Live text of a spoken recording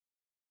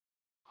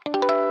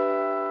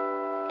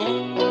My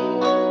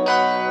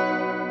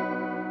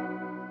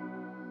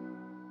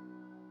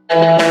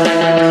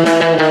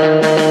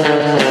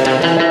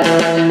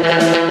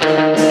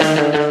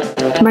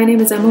name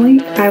is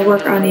Emily. I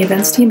work on the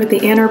events team at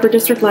the Ann Arbor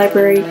District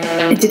Library,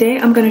 and today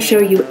I'm going to show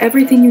you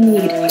everything you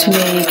need to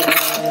make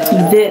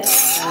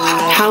this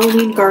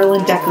Halloween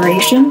garland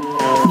decoration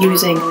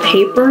using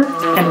paper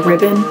and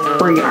ribbon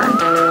or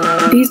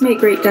yarn. These make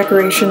great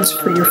decorations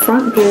for your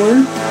front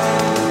door,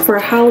 for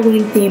a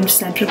Halloween-themed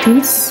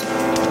centerpiece,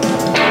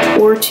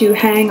 or to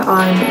hang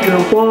on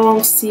your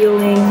wall,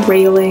 ceiling,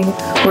 railing,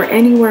 or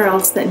anywhere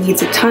else that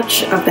needs a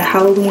touch of the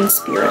Halloween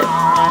spirit.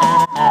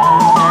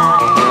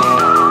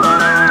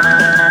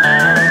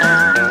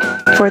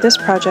 For this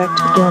project,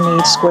 you'll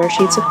need square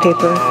sheets of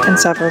paper in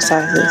several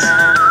sizes.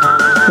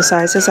 The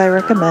sizes I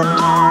recommend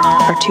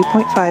are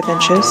 2.5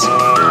 inches,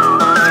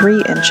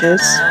 3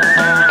 inches,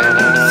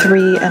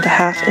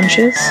 3.5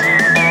 inches,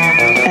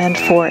 and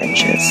 4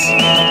 inches.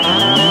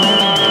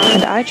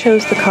 And I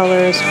chose the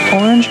colors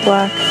orange,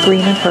 black,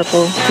 green, and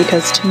purple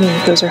because to me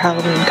those are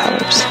Halloween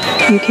colors.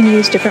 You can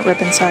use different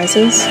ribbon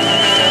sizes.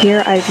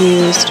 Here I've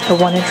used a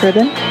 1-inch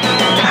ribbon,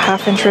 a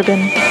 1/2-inch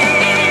ribbon,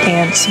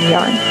 and some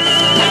yarn.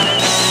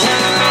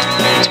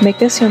 To make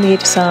this, you'll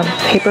need some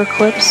paper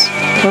clips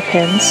or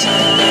pins,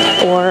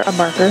 or a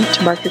marker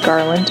to mark your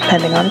garland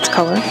depending on its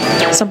color,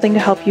 something to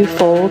help you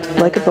fold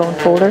like a bone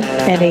folder,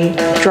 and a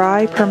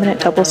dry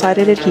permanent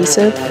double-sided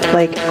adhesive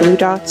like glue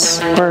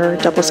dots or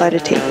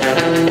double-sided tape.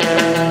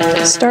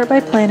 Start by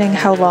planning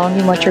how long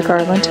you want your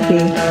garland to be,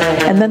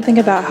 and then think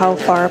about how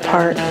far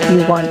apart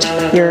you want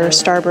your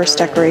starburst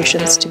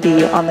decorations to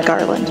be on the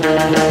garland.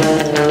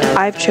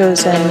 I've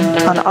chosen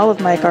on all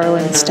of my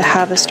garlands to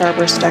have the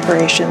starburst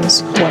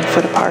decorations 1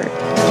 foot apart.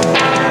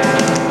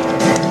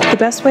 The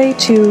best way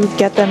to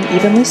get them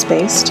evenly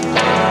spaced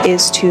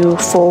is to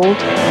fold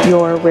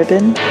your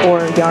ribbon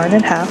or yarn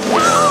in half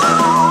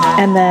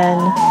and then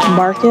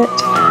mark it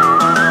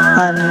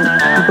on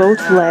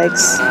both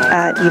legs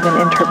at even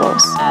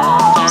intervals.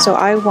 So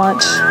I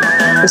want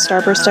the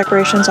starburst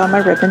decorations on my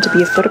ribbon to be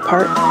 1 foot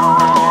apart.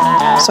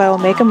 So I will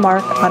make a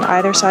mark on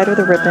either side of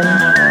the ribbon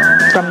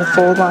from the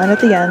fold line at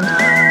the end,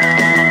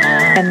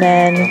 and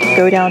then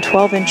go down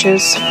 12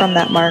 inches from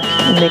that mark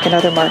and make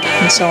another mark,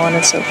 and so on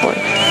and so forth.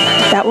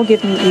 That will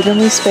give me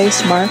evenly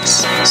spaced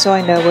marks so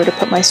I know where to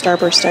put my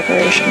starburst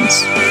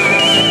decorations.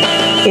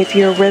 If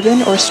your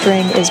ribbon or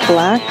string is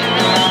black,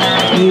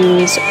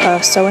 use a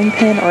sewing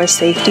pin or a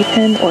safety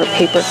pin or a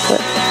paper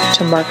clip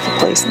to mark the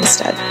place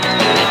instead.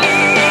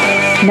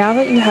 Now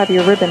that you have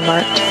your ribbon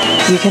marked,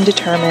 you can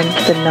determine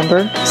the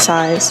number,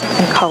 size,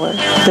 and color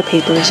of the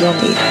papers you'll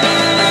need.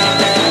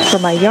 For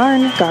my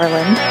yarn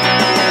garland,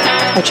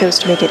 I chose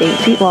to make it 8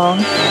 feet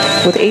long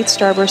with 8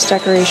 starburst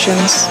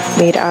decorations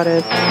made out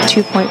of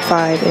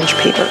 2.5-inch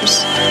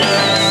papers.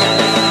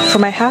 For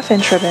my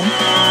 1/2-inch ribbon,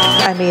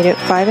 I made it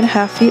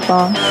 5.5 feet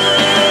long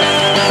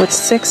with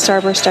 6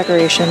 starburst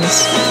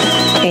decorations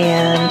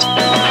and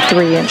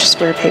 3-inch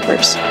square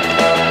papers.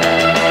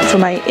 For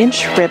my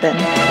inch ribbon,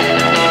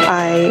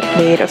 I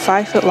made a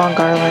 5-foot long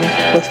garland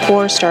with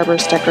 4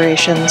 starburst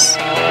decorations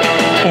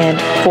and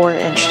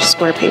 4-inch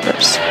square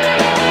papers.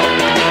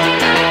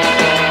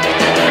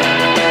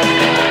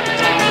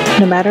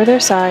 No matter their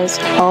size,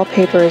 all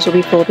papers will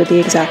be folded the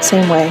exact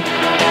same way.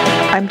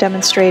 I'm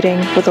demonstrating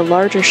with a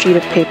larger sheet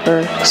of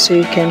paper so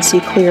you can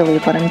see clearly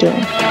what I'm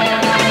doing.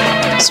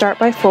 Start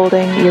by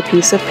folding your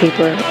piece of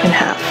paper in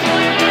half.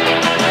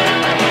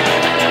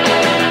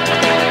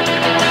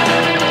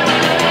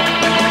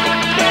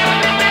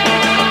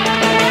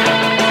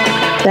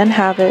 Then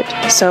have it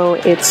so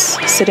it's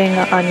sitting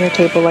on your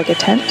table like a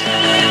tent,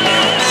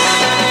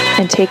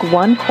 and take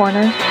one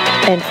corner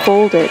and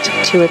fold it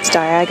to its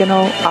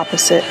diagonal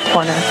opposite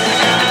corner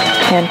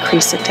and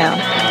crease it down.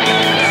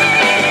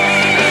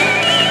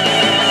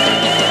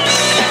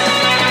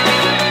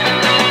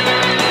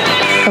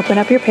 Open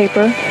up your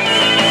paper,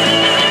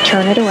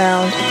 turn it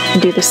around,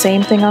 and do the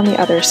same thing on the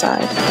other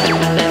side,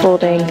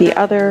 folding the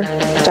other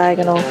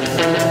diagonal.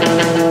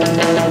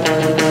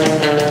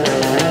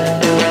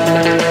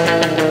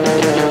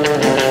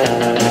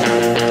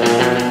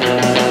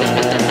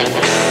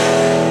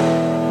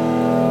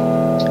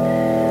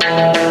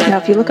 Now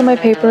if you look at my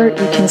paper,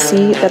 you can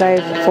see that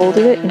I've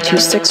folded it into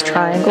 6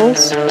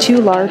 triangles, 2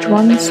 large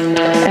ones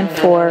and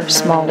 4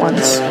 small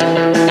ones.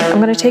 I'm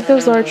going to take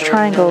those large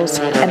triangles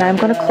and I'm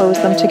going to close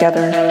them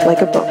together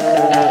like a book.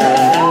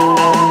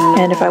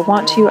 And if I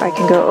want to, I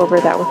can go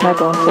over that with my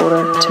bone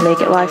folder to make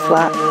it lie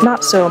flat.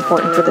 Not so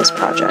important for this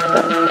project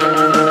though.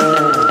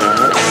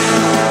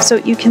 So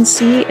you can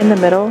see in the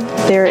middle,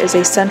 there is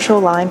a central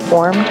line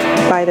formed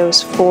by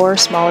those 4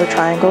 smaller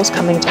triangles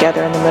coming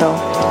together in the middle.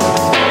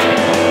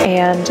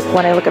 And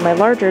when I look at my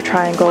larger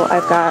triangle,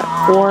 I've got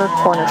 4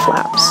 corner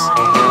flaps.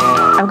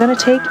 I'm going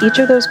to take each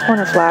of those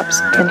corner flaps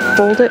and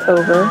fold it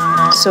over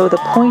so the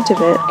point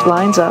of it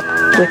lines up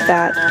with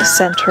that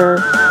center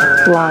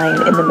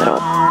line in the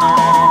middle.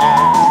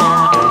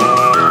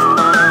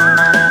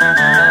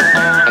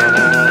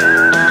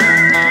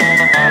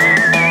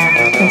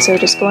 And And so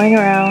just going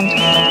around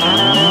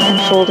and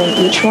folding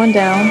each one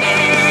down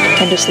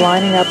and just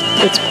lining up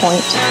its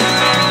point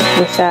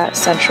with that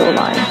central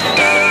line.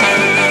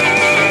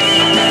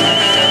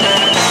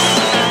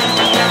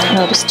 And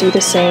I'll just do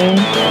the same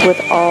with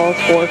all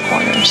 4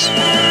 corners.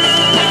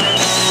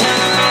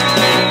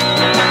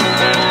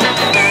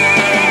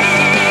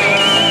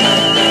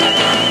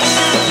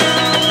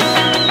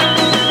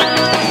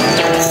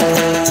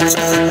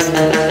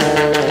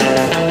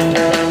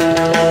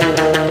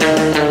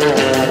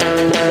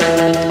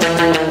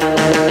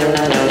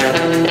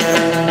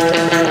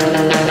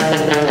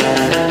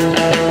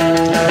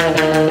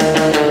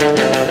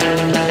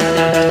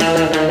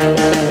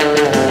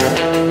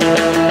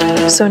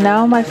 So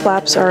now my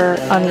flaps are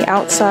on the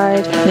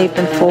outside, they've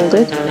been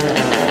folded.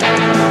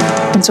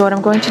 And so what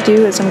I'm going to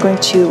do is I'm going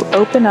to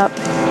open up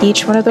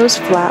each one of those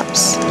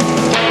flaps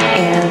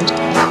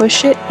and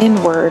push it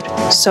inward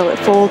so it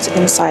folds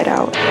inside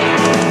out.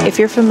 If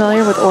you're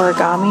familiar with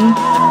origami,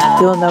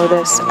 you'll know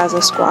this as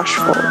a squash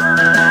fold.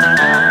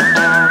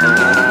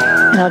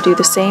 And I'll do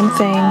the same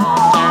thing,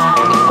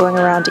 going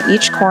around to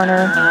each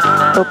corner,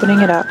 opening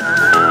it up,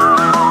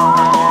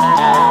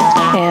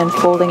 and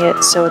folding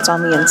it so it's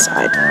on the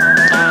inside.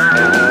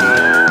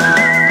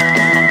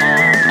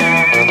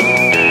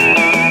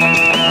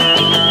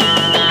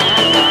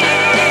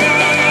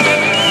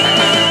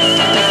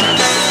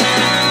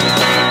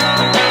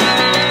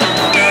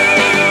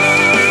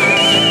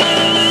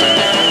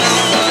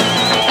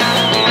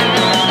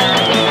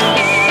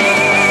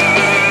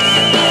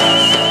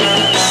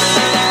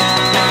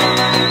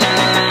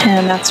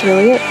 And that's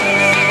really it.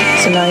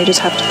 So now you just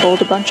have to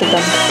fold a bunch of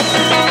them.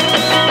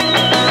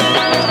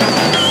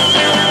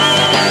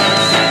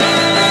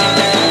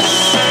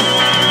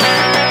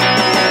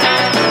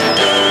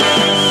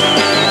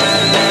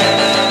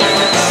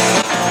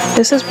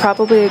 This is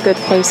probably a good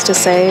place to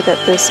say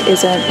that this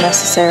isn't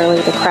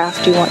necessarily the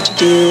craft you want to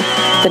do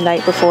the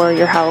night before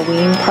your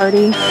Halloween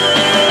party,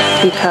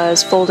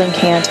 because folding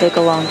can take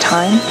a long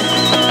time.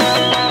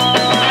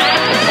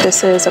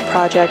 This is a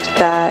project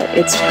that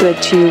it's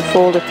good to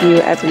fold a few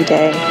every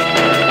day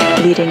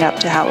leading up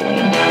to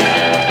Halloween.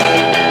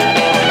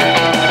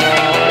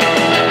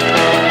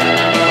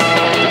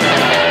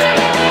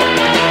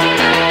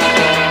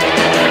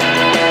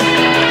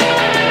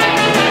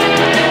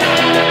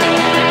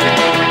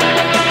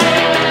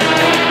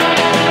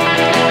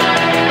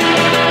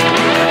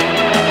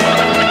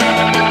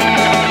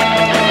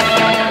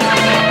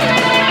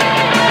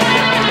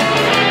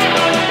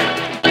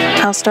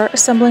 I'll start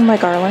assembling my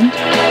garland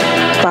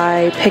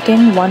by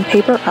picking one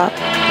paper up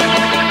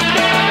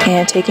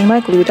and taking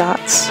my glue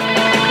dots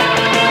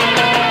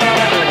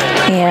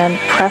and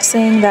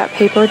pressing that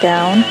paper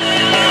down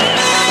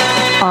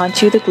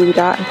onto the glue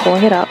dot and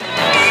pulling it up,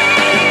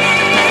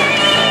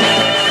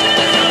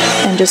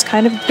 and just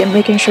kind of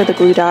making sure the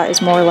glue dot is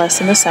more or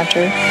less in the center.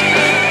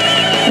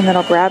 And then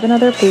I'll grab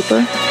another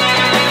paper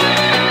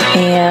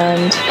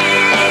and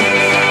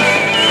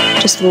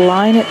just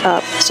line it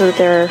up so that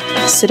they're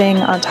sitting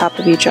on top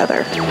of each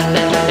other.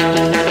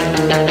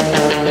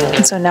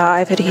 And so now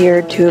I've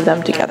adhered 2 of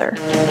them together.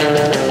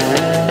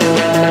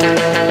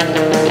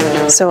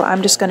 So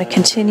I'm just going to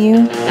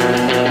continue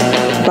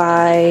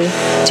by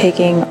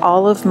taking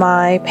all of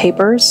my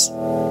papers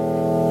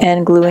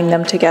and gluing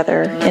them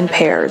together in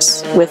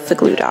pairs with the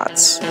glue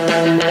dots.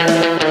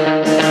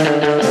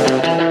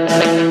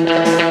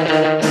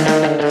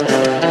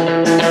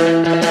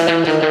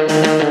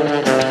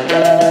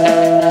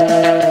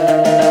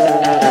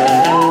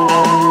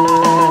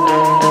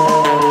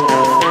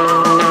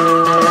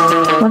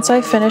 Once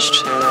I've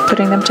finished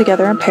putting them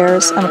together in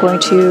pairs, I'm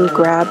going to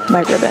grab my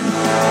ribbon.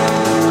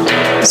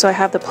 So I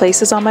have the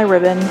places on my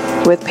ribbon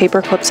with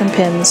paper clips and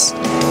pins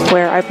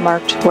where I've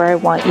marked where I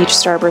want each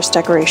starburst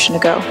decoration to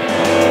go.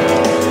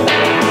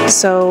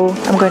 So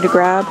I'm going to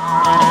grab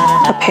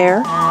a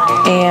pair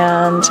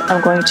and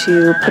I'm going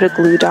to put a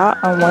glue dot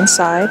on one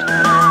side,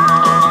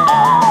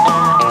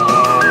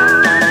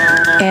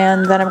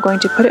 and then I'm going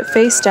to put it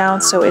face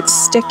down so it's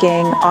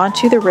sticking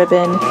onto the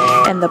ribbon,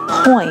 and the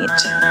point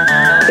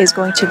is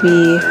going to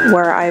be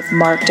where I've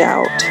marked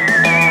out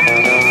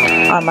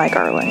on my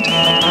garland.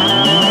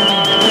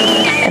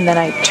 And then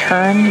I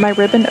turn my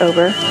ribbon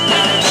over,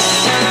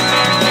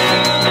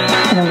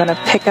 and I'm going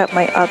to pick up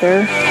my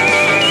other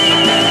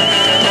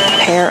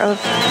pair of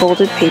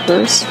folded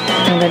papers.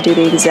 I'm going to do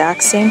the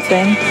exact same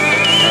thing,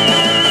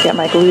 get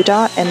my glue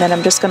dot, and then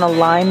I'm just going to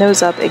line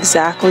those up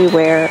exactly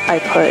where I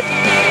put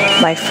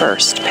my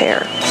first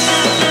pair.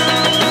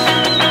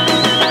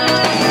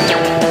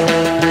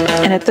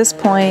 And at this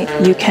point,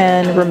 you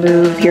can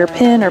remove your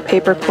pin or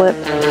paper clip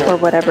or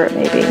whatever it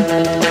may be.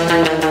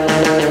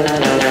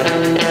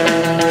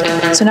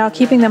 So now,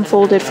 keeping them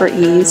folded for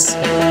ease,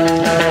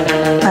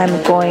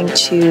 I'm going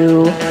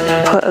to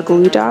put a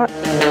glue dot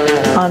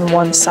on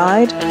one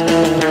side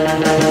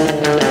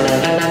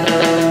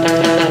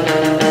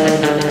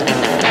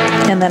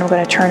and then I'm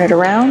going to turn it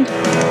around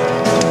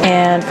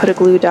and put a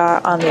glue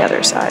dot on the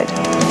other side.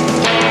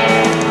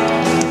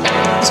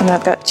 So now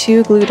I've got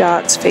 2 glue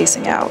dots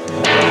facing out.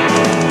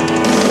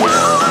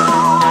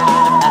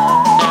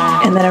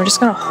 And then I'm just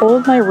going to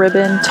hold my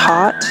ribbon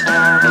taut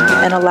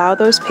and allow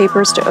those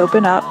papers to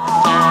open up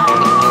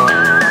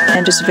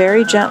and just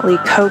very gently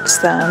coax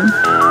them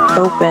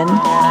open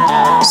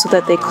so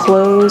that they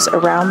close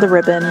around the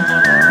ribbon,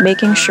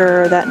 making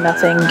sure that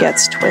nothing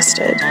gets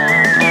twisted.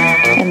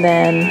 And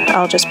then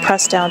I'll just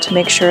press down to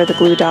make sure the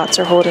glue dots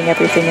are holding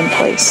everything in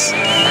place.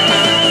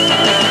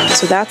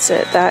 So that's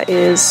it. That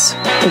is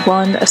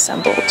one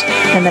assembled.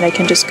 And then I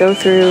can just go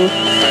through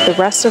the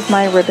rest of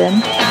my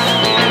ribbon,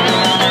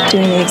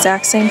 doing the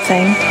exact same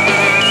thing.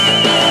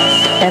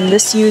 And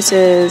this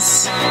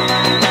uses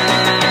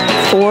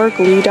 4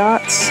 glue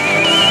dots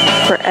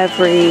for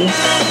every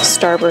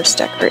starburst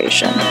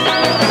decoration.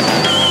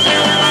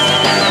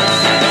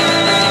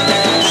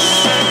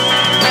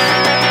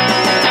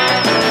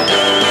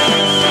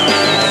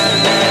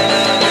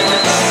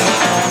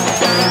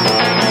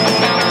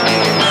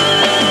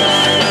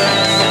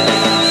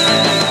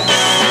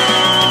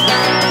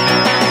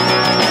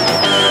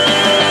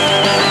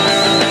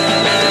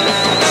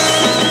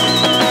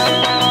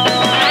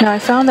 Now I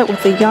found that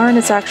with the yarn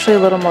it's actually a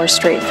little more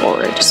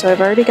straightforward. So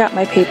I've already got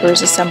my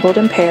papers assembled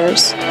in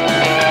pairs.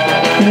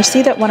 And you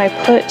see that when I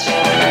put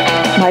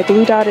my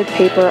glue dotted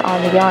paper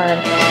on the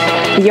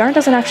yarn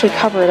doesn't actually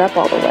cover it up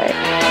all the way.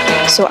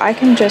 So I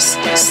can just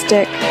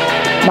stick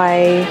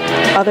my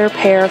other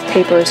pair of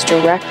papers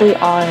directly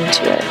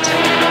onto it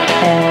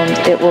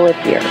and it will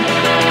adhere.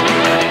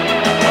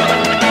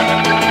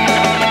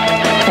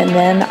 And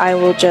then I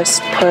will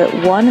just put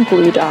one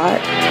glue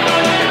dot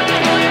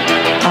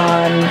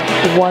on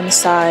one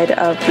side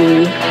of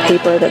the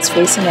paper that's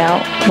facing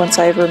out once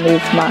I've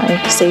removed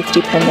my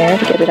safety pin there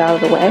to get it out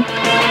of the way.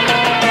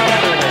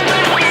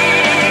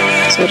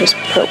 So just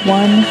put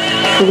one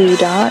glue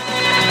dot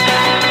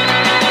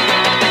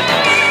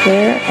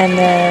there, and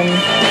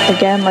then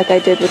again, like I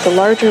did with the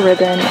larger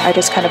ribbon, I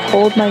just kind of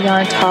hold my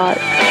yarn taut,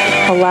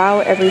 allow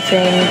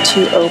everything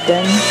to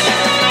open,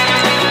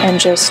 and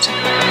just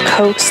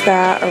coax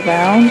that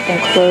around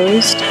and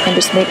closed, and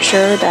just make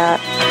sure that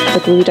the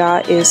glue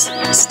dot is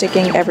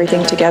sticking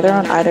everything together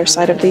on either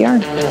side of the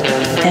yarn.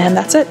 And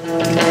that's it.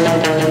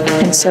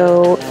 And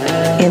so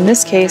in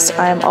this case,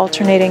 I'm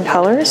alternating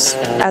colors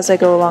as I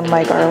go along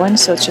my garland,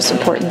 so it's just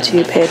important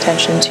to pay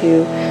attention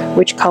to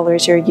which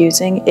colors you're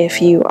using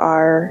if you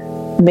are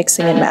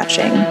mixing and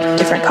matching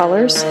different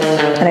colors.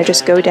 And I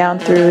just go down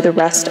through the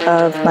rest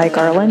of my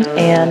garland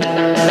and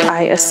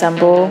I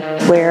assemble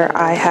where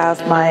I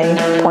have my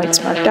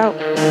points marked out.